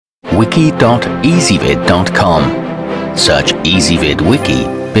wiki.ezvid.com. Search Ezvid Wiki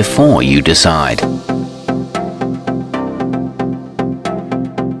before you decide.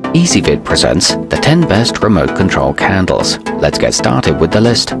 Ezvid presents the 10 best remote control candles. Let's get started with the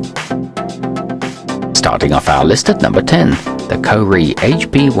list. Starting off our list at number 10, the Kohree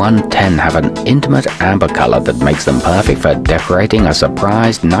HP110 have an intimate amber color that makes them perfect for decorating a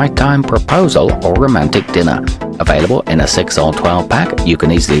surprise nighttime proposal or romantic dinner. Available in a 6 or 12 pack, you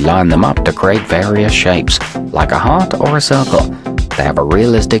can easily line them up to create various shapes, like a heart or a circle. They have a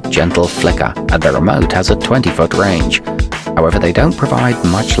realistic, gentle flicker, and the remote has a 20-foot range. However, they don't provide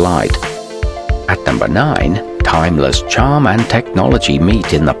much light. At number 9, timeless charm and technology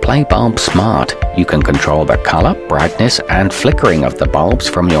meet in the playbulb Smart. You can control the color, brightness, and flickering of the bulbs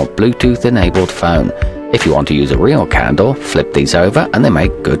from your Bluetooth-enabled phone. If you want to use a real candle, flip these over and they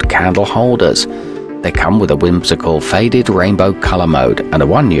make good candle holders. They come with a whimsical faded rainbow color mode and a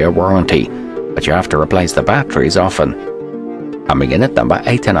 1-year warranty, but you have to replace the batteries often. Coming in at number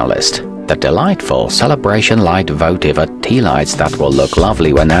 8 on our list, the delightful Celebrationlight votive are tea lights that will look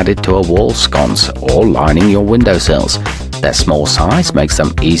lovely when added to a wall sconce or lining your windowsills. Their small size makes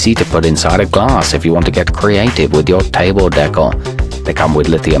them easy to put inside a glass if you want to get creative with your table decor. They come with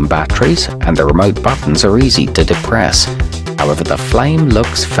lithium batteries and the remote buttons are easy to depress. However, the flame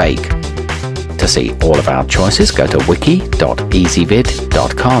looks fake. To see all of our choices, go to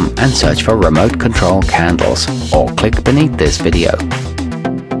wiki.ezvid.com and search for remote control candles, or click beneath this video.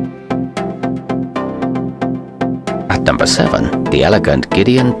 At number 7, the elegant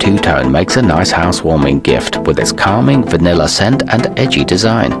Gideon two-tone makes a nice housewarming gift with its calming vanilla scent and edgy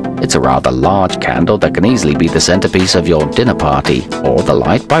design. It's a rather large candle that can easily be the centerpiece of your dinner party or the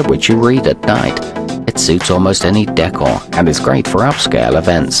light by which you read at night. It suits almost any decor and is great for upscale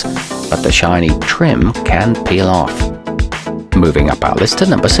events, but the shiny trim can peel off. Moving up our list to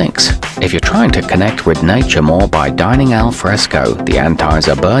number 6. If you're trying to connect with nature more by dining al fresco, the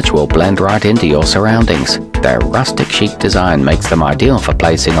antizer birch will blend right into your surroundings. Their rustic chic design makes them ideal for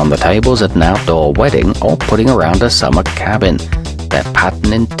placing on the tables at an outdoor wedding or putting around a summer cabin. Their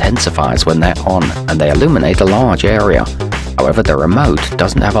pattern intensifies when they're on and they illuminate a large area. However, the remote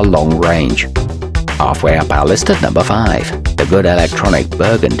doesn't have a long range. Halfway up our list at number 5. The good electronic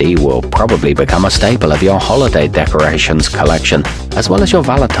burgundy will probably become a staple of your holiday decorations collection, as well as your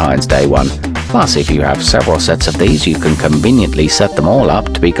Valentine's Day one. Plus, if you have several sets of these, you can conveniently set them all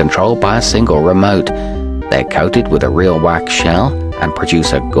up to be controlled by a single remote. They're coated with a real wax shell and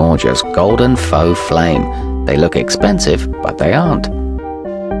produce a gorgeous golden faux flame. They look expensive, but they aren't.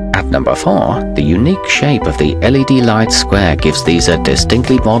 At number 4, the unique shape of the LED light square gives these a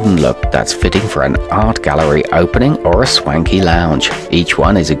distinctly modern look that's fitting for an art gallery opening or a swanky lounge. Each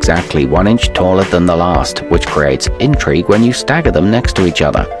one is exactly 1 inch taller than the last, which creates intrigue when you stagger them next to each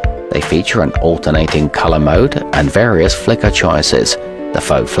other. They feature an alternating color mode and various flicker choices. The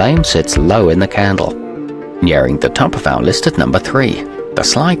faux flame sits low in the candle. Nearing the top of our list at number 3. The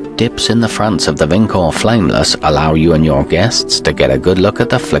slight dips in the fronts of the Vinkor flameless allow you and your guests to get a good look at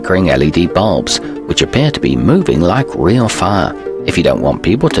the flickering LED bulbs, which appear to be moving like real fire. If you don't want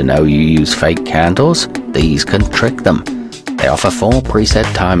people to know you use fake candles, these can trick them. They offer 4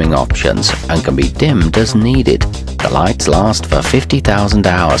 preset timing options and can be dimmed as needed. The lights last for 50,000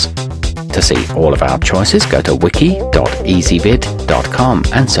 hours. To see all of our choices, go to wiki.ezvid.com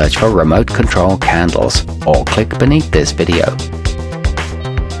and search for remote control candles, or click beneath this video.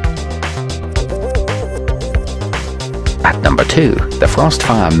 At number 2, the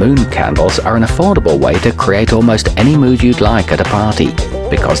frostfire mooncandles are an affordable way to create almost any mood you'd like at a party,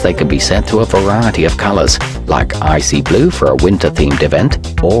 because they can be set to a variety of colors, like icy blue for a winter-themed event,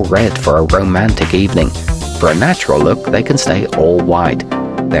 or red for a romantic evening. For a natural look, they can stay all white.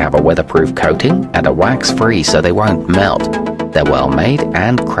 They have a weatherproof coating and are wax-free so they won't melt. They're well-made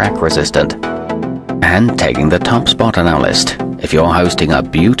and crack-resistant. And taking the top spot on our list, if you're hosting a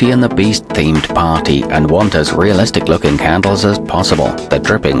Beauty and the Beast themed party and want as realistic looking candles as possible, the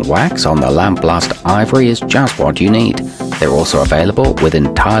dripping wax on the lamplust ivory is just what you need. They're also available with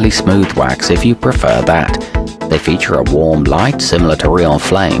entirely smooth wax if you prefer that. They feature a warm light similar to real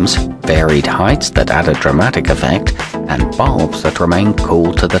flames, varied heights that add a dramatic effect, and bulbs that remain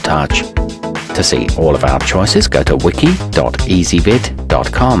cool to the touch. To see all of our choices, go to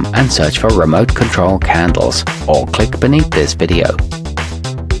wiki.ezvid.com and search for remote control candles, or click beneath this video.